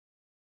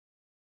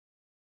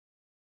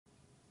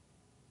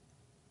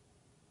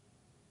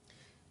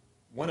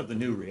One of the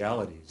new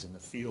realities in the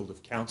field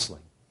of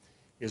counseling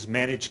is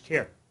managed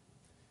care.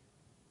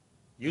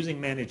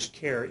 Using managed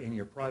care in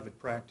your private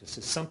practice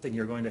is something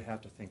you're going to have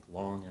to think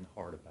long and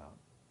hard about.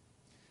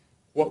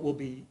 What will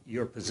be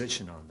your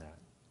position on that?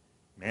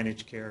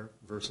 Managed care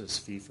versus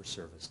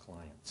fee-for-service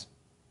clients.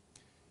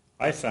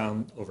 I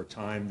found over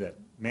time that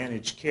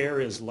managed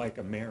care is like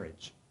a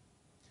marriage.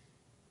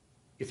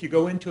 If you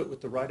go into it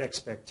with the right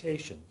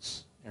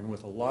expectations and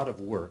with a lot of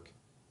work,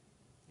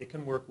 it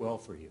can work well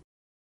for you.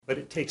 But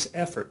it takes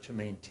effort to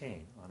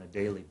maintain on a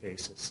daily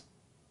basis,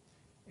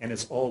 and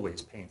it's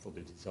always painful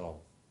to dissolve.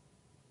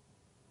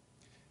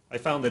 I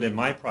found that in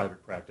my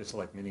private practice,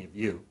 like many of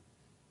you,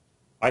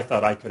 I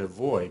thought I could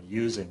avoid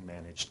using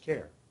managed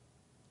care,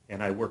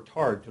 and I worked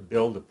hard to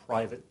build a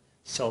private,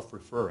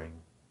 self-referring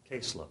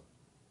caseload.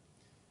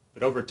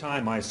 But over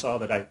time, I saw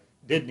that I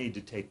did need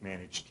to take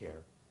managed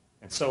care,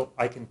 and so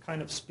I can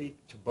kind of speak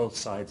to both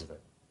sides of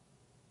it.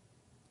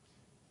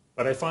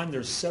 But I find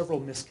there's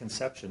several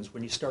misconceptions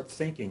when you start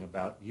thinking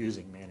about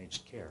using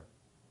managed care.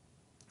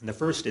 And the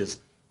first is,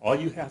 all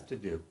you have to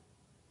do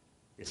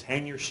is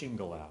hang your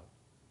shingle out,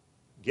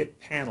 get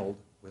paneled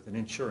with an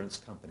insurance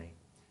company,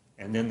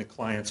 and then the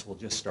clients will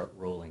just start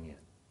rolling in.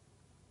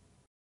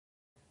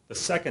 The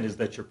second is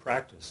that your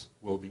practice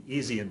will be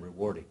easy and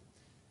rewarding.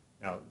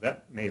 Now,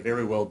 that may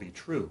very well be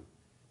true,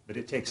 but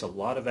it takes a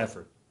lot of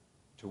effort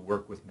to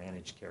work with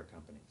managed care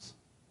companies.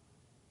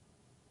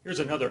 Here's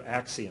another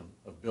axiom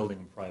of building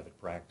a private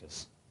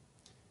practice.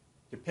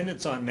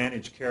 Dependence on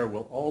managed care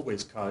will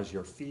always cause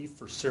your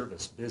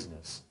fee-for-service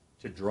business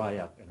to dry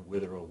up and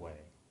wither away.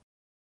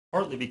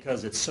 Partly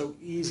because it's so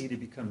easy to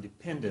become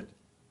dependent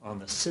on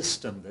the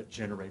system that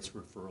generates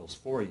referrals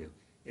for you.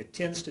 It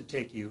tends to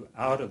take you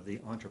out of the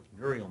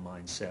entrepreneurial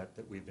mindset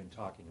that we've been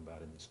talking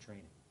about in this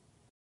training.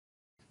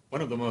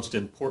 One of the most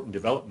important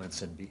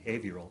developments in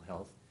behavioral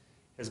health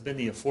has been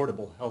the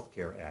Affordable Health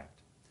Care Act.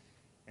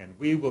 And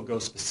we will go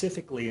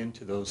specifically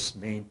into those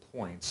main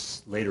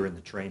points later in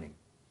the training.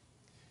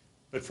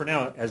 But for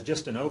now, as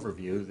just an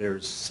overview,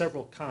 there's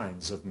several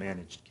kinds of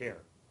managed care.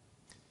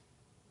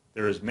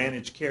 There is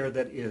managed care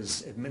that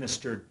is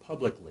administered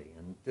publicly,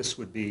 and this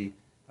would be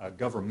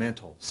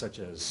governmental, such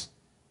as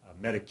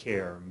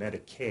Medicare,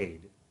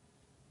 Medicaid.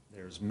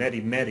 There's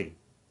Medi-Medi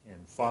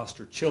and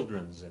foster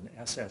children's and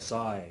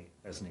SSI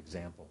as an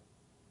example.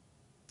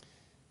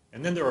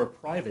 And then there are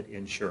private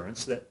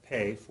insurance that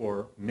pay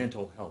for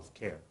mental health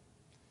care.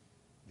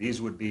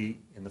 These would be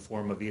in the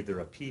form of either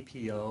a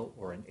PPO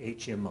or an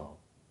HMO.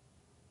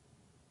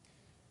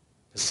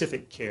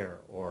 Pacific Care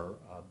or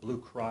Blue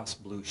Cross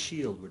Blue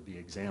Shield would be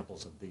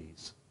examples of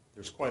these.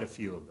 There's quite a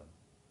few of them.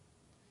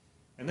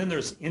 And then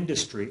there's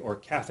industry or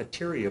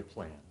cafeteria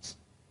plans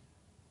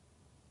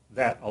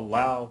that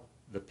allow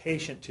the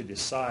patient to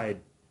decide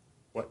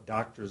what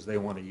doctors they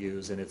want to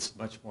use, and it's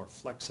much more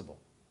flexible.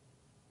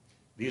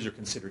 These are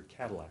considered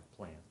Cadillac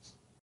plans.